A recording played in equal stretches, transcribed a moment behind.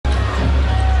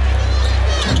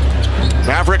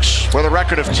Mavericks with a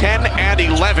record of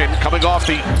 10-11, coming off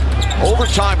the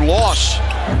overtime loss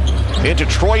in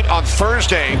Detroit on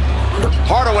Thursday.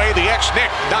 Hardaway, the ex-Knick,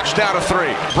 knocks down a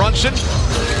three. Brunson.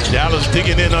 Dallas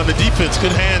digging in on the defense.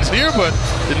 Good hands here, but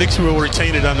the Knicks will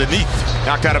retain it underneath.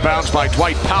 Knocked out of bounds by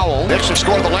Dwight Powell. Knicks have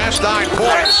scored the last 9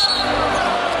 points.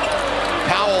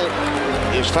 Powell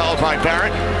is fouled by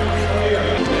Barrett.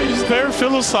 He's very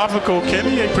philosophical,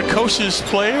 Kenny, a precocious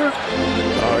player.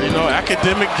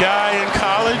 Academic guy in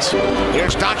college.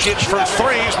 Here's Doncic for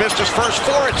threes, missed his first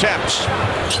 4 attempts.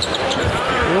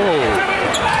 Whoa.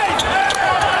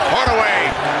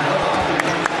 Hardaway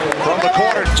from the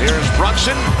corner. Here's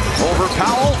Brunson over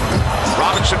Powell.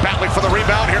 Robinson battling for the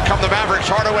rebound. Here come the Mavericks.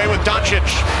 Hardaway with Doncic.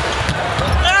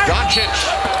 Doncic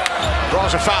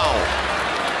draws a foul.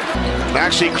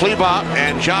 Maxi Kleber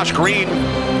and Josh Green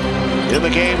in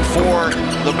the game for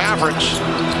the Mavericks.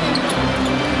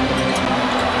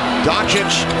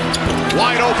 Doncic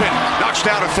wide open, knocks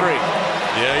down a three.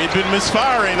 Yeah, he'd been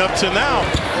misfiring up to now.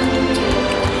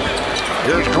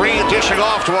 Here's Green dishing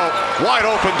off to a wide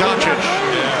open Doncic.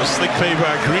 Yeah, slick play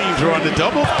by Green, drawing the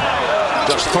double.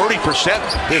 Just 30%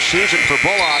 this season for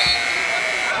Bullock.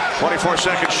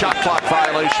 24-second shot clock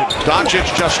violation. Doncic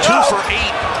just 2 for 8.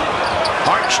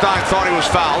 Hartenstein thought he was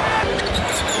fouled.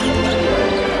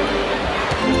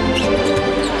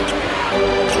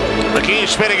 McGee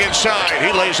spinning inside.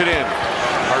 He lays it in.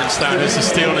 Hartenstein has to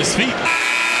stay on his feet.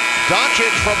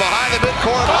 Doncic from behind the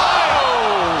midcourt.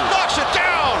 Oh! Knocks it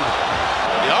down.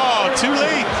 Oh, too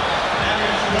late.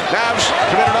 Mavs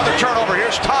commit another turnover.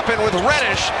 Here's Toppin with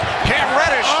Reddish. Cam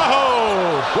Reddish.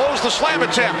 Oh! Blows the slam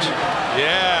attempt.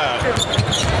 Yeah.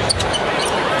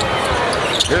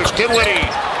 Here's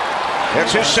Dinwiddie.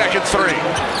 That's his second three.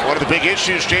 One of the big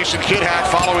issues Jason Kidd had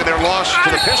following their loss to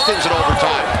the Pistons in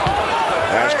overtime.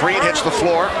 As Green hits the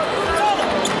floor.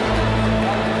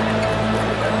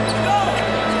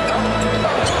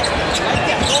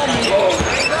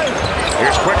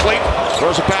 Here's quickly,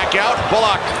 throws it back out.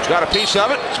 Bullock got a piece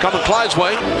of it. It's coming Clyde's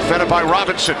way. Defended by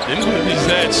Robinson. He's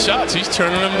had shots. He's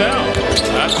turning them down.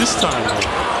 Not this time.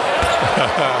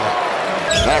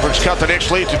 Mavericks cut the Knicks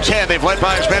lead to 10. They've led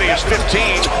by as many as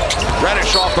 15.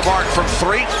 Reddish off the mark from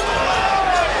 3.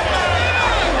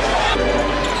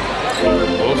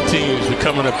 Both teams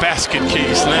becoming a basket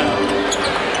case now.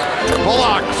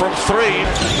 Bullock from 3.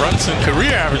 Brunson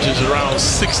career averages around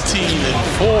 16 and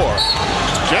 4.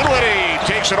 Dinwiddie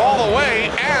takes it all the way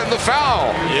and the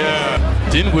foul. Yeah.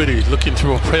 Dinwiddie looking to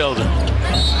repel them.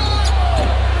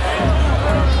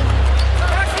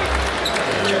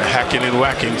 Hacking and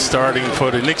whacking starting for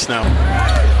the Knicks now.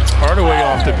 Hardaway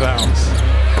off the bounce.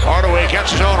 Hardaway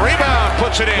gets his own rebound,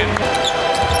 puts it in.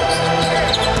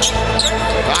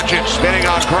 Doncic spinning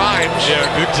on Grimes. Yeah,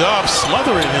 good job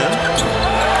smothering him.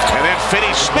 And then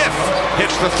Finney-Smith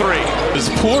hits the 3. As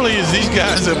poorly as these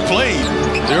guys have played,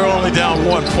 they're only down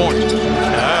 1 point.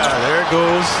 There it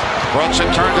goes. Brunson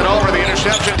turned it over, the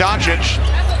interception. Doncic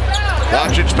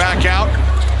back out.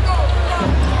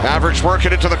 Mavericks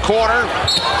working into the corner.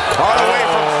 Hardaway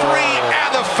from 3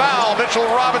 and the foul. Mitchell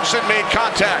Robinson made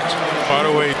contact.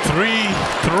 Hardaway,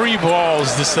 three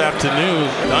balls this afternoon.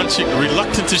 Doncic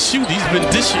reluctant to shoot. He's been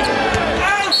dishing.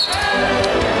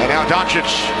 And now Doncic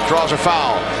draws a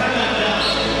foul.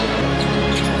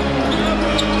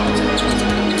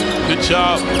 Good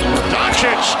job.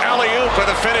 Doncic alley-oop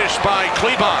and a finish by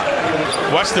Kleber.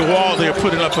 Watch the wall they're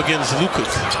putting up against Luka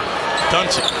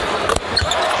Doncic.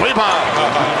 Kleber.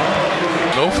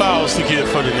 No fouls to give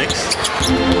for the Knicks.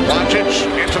 Doncic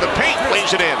into the paint,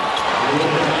 lays it in.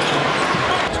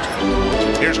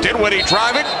 Here's Dinwiddie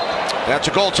driving. That's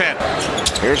a goaltend.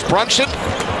 Here's Brunson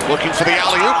looking for the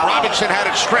alley-oop. Robinson had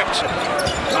it stripped.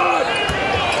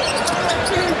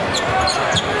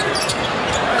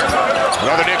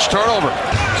 Another Knicks turnover.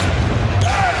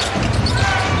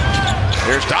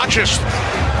 Here's Doncic.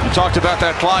 We talked about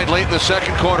that Clyde late in the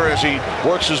second quarter as he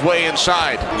works his way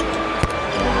inside.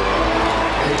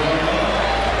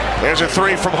 There's a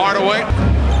 3 from Hardaway.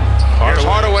 Here's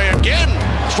Hardaway again.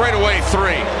 Straight away 3. A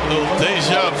little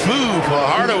deja vu for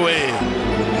Hardaway.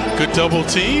 Good double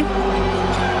team.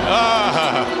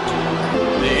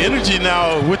 The energy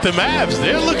now with the Mavs.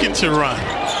 They're looking to run.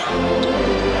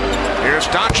 Here's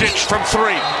Doncic from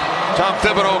 3. Tom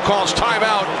Thibodeau calls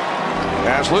timeout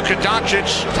as Luka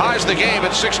Doncic ties the game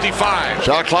at 65.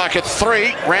 Shot clock at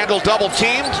 3. Randall double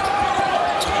teamed.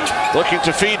 Looking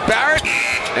to feed Barrett.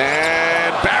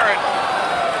 And Barrett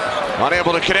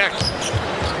unable to connect.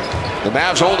 The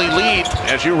Mavs' only lead,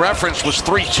 as you referenced, was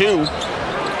 3-2.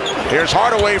 Here's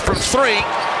Hardaway from 3.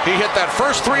 He hit that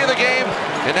first 3 of the game.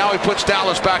 And now he puts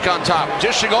Dallas back on top.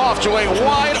 Dishing off to a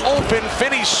wide open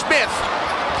Finney-Smith.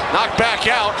 Knocked back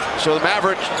out, so the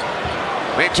Mavericks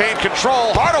maintain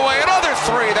control. Hardaway, another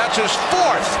three. That's his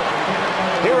fourth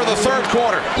here in the third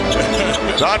quarter.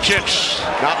 Doncic,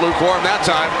 not lukewarm that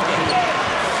time.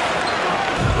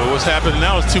 But what's happening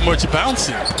now is too much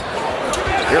bouncing.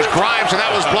 Here's Grimes, and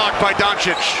that was blocked by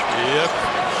Doncic. Yep,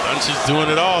 Doncic doing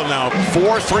it all now.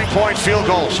 4 3-point field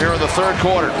goals here in the third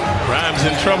quarter. Grimes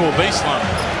in trouble, baseline.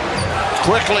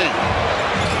 Quickly,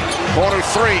 corner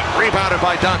three, rebounded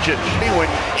by Doncic. When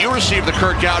you receive the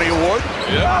Kurt Gowdy Award,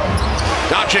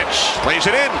 Doncic plays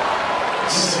it in.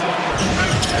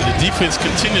 And the defense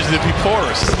continues to be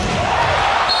porous.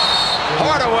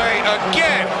 Hardaway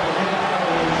again.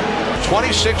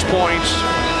 26 points,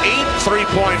 8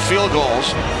 3-point field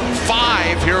goals,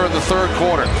 5 here in the third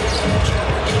quarter.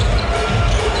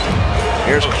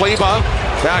 Here's Kleba,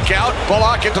 back out,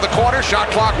 Bullock into the corner,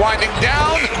 shot clock winding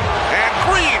down, and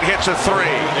Green hits a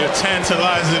three. They're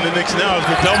tantalizing the Knicks now as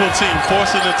the double team,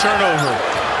 forcing the turnover.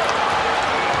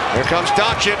 Here comes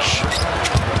Doncic.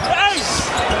 Nice!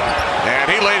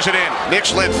 And he lays it in.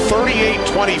 Knicks led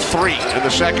 38-23 in the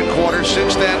second quarter.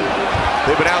 Since then,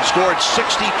 they've been outscored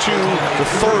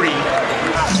 62-30.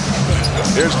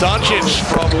 Here's Doncic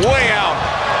from way out.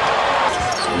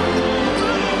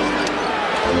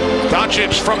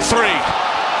 Doncic from three.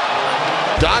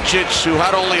 Doncic, who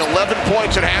had only 11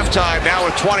 points at halftime, now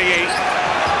with 28.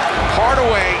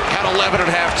 Hardaway had 11 at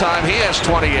halftime. He has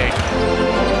 28.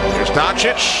 Here's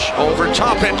Doncic over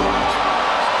top it.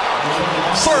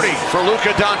 30 for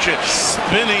Luka Doncic.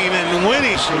 Spinning and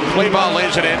winning. Kleba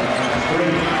lays it in.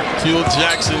 Phil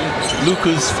Jackson,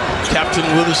 Luka's, Captain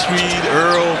Withersreed,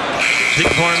 Earl,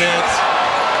 Dick Barnett.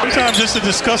 Sometimes just to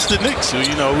discuss the Knicks. So,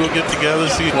 you know, we'll get together,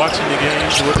 see watching the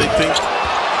games, what they think.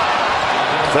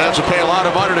 Fans will pay a lot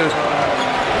of money to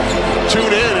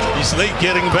tune in. He's late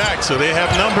getting back, so they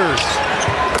have numbers.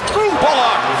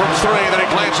 Bullock from three, then he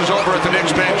glances over at the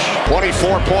Knicks bench.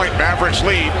 24-point Mavericks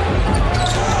lead.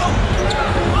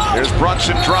 Here's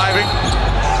Brunson driving.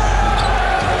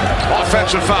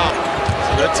 Offensive foul.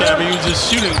 So that time he was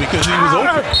just shooting because he was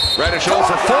open. Reddish 0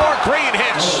 for 4. Green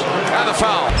hits. And the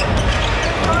foul.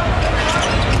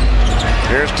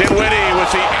 Here's Dinwiddie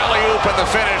with the alley-oop and the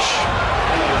finish.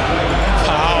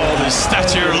 Powell, the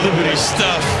Statue of Liberty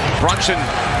stuff. Brunson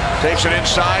takes it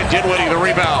inside. Dinwiddie the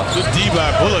rebound. Good D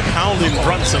by Bullock, hounding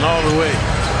Brunson all the way.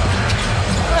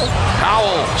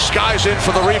 Powell skies in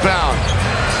for the rebound.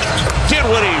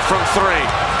 Dinwiddie from three.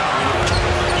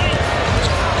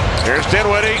 Here's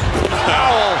Dinwiddie.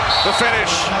 Powell, the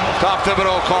finish. Tom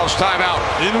Thibodeau calls timeout.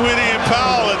 Dinwiddie and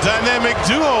Powell, a dynamic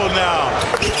duo now.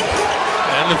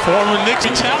 And the former Knicks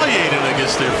retaliating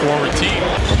against their former team.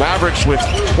 The Mavericks with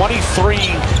 23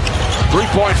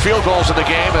 three-point field goals in the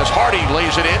game as Hardy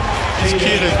lays it in. This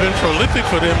kid has been prolific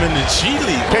for them in the G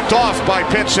League. Picked off by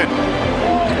Pinson.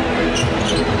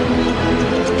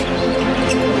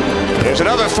 There's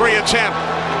another three attempt.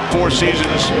 4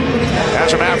 seasons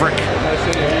as a Maverick.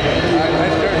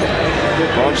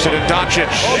 Brunson and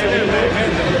Doncic.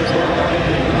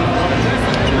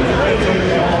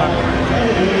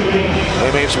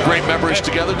 They made some great memories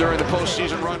together during the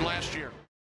postseason run last year.